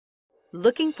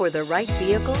Looking for the right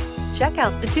vehicle? Check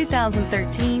out the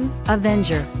 2013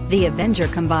 Avenger. The Avenger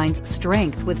combines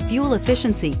strength with fuel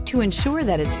efficiency to ensure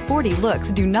that its sporty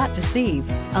looks do not deceive.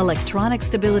 Electronic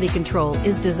stability control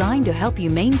is designed to help you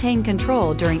maintain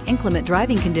control during inclement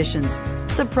driving conditions.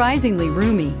 Surprisingly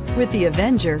roomy, with the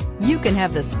Avenger, you can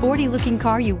have the sporty-looking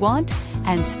car you want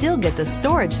and still get the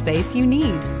storage space you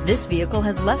need. This vehicle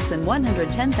has less than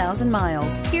 110,000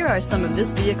 miles. Here are some of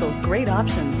this vehicle's great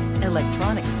options: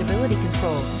 electronic stability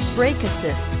control, brake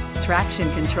assist,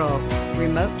 traction control,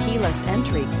 remote keyless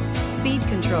entry, speed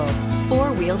control,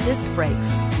 four-wheel disc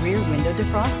brakes, rear window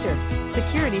defroster,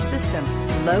 security system,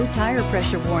 low tire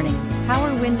pressure warning,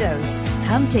 power windows.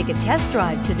 Come take a test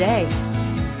drive today.